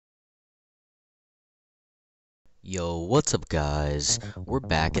Yo, what's up guys? We're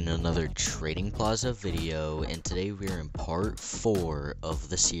back in another Trading Plaza video, and today we're in part 4 of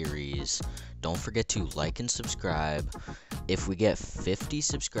the series. Don't forget to like and subscribe. If we get 50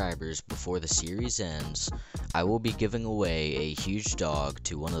 subscribers before the series ends, I will be giving away a huge dog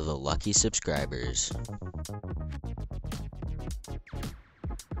to one of the lucky subscribers.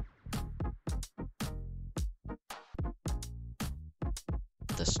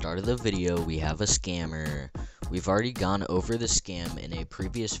 At the start of the video, we have a scammer. We've already gone over the scam in a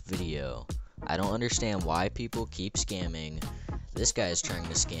previous video. I don't understand why people keep scamming. This guy is trying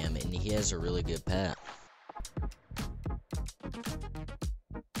to scam and he has a really good pet.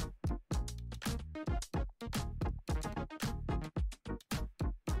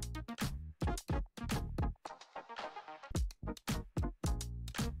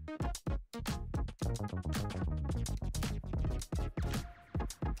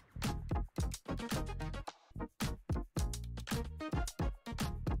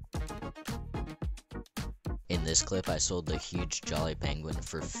 In this clip, I sold the huge Jolly Penguin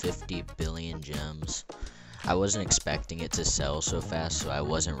for 50 billion gems. I wasn't expecting it to sell so fast, so I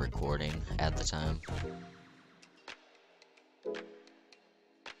wasn't recording at the time.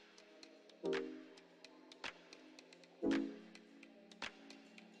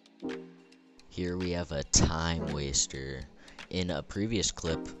 Here we have a time waster. In a previous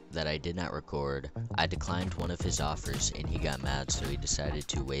clip that I did not record, I declined one of his offers and he got mad, so he decided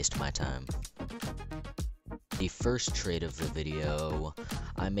to waste my time. The first trade of the video,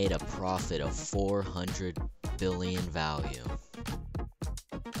 I made a profit of 400 billion value.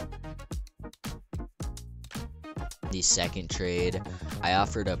 The second trade, I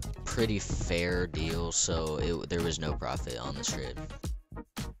offered a pretty fair deal, so there was no profit on this trade.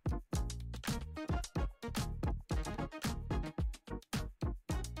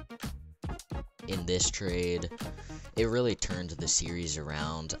 In this trade, it really turned the series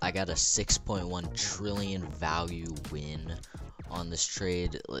around. I got a 6.1 trillion value win on this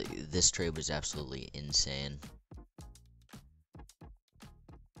trade. This trade was absolutely insane.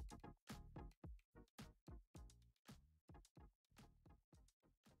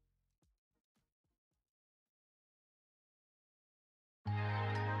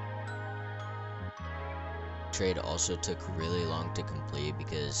 Trade also took really long to complete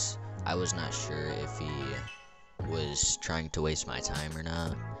because I was not sure if he was trying to waste my time or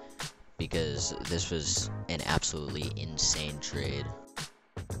not, because this was an absolutely insane trade.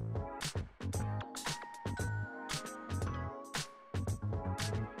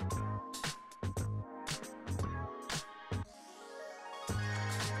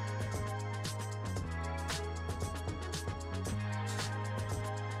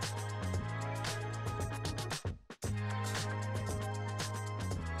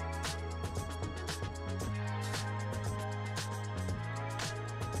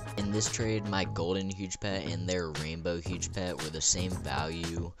 In this trade, my golden huge pet and their rainbow huge pet were the same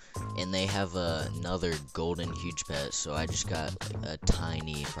value, and they have another golden huge pet, so I just got a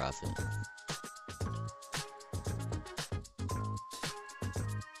tiny profit.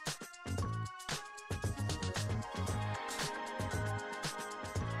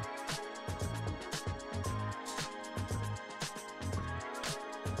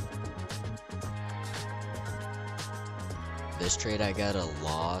 This trade I got a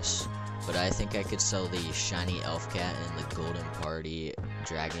loss, but I think I could sell the shiny elf cat and the golden party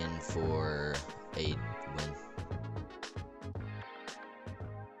dragon for a win.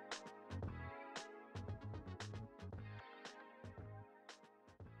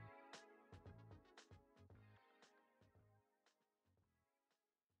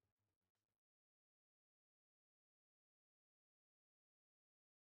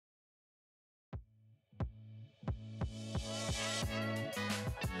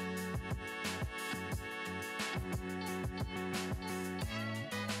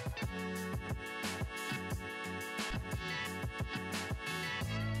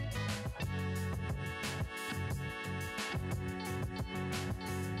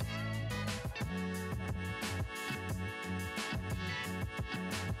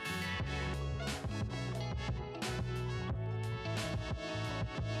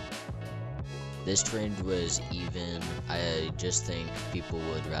 This trade was even. I just think people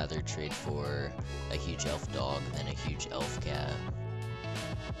would rather trade for a huge elf dog than a huge elf cat.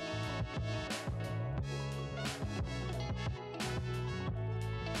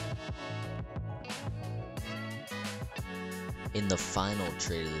 In the final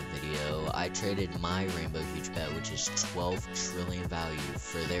trade of the video, I traded my Rainbow Huge Bet, which is 12 trillion value,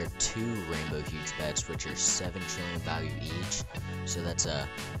 for their 2 Rainbow Huge Bets, which are 7 trillion value each. So that's a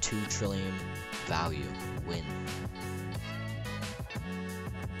 2 trillion value win.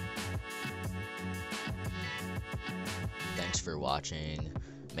 Thanks for watching.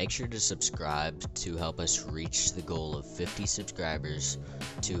 Make sure to subscribe to help us reach the goal of 50 subscribers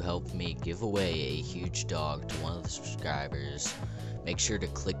to help me give away a huge dog to one of the subscribers. Make sure to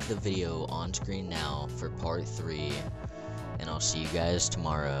click the video on screen now for part 3, and I'll see you guys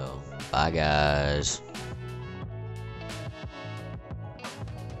tomorrow. Bye guys.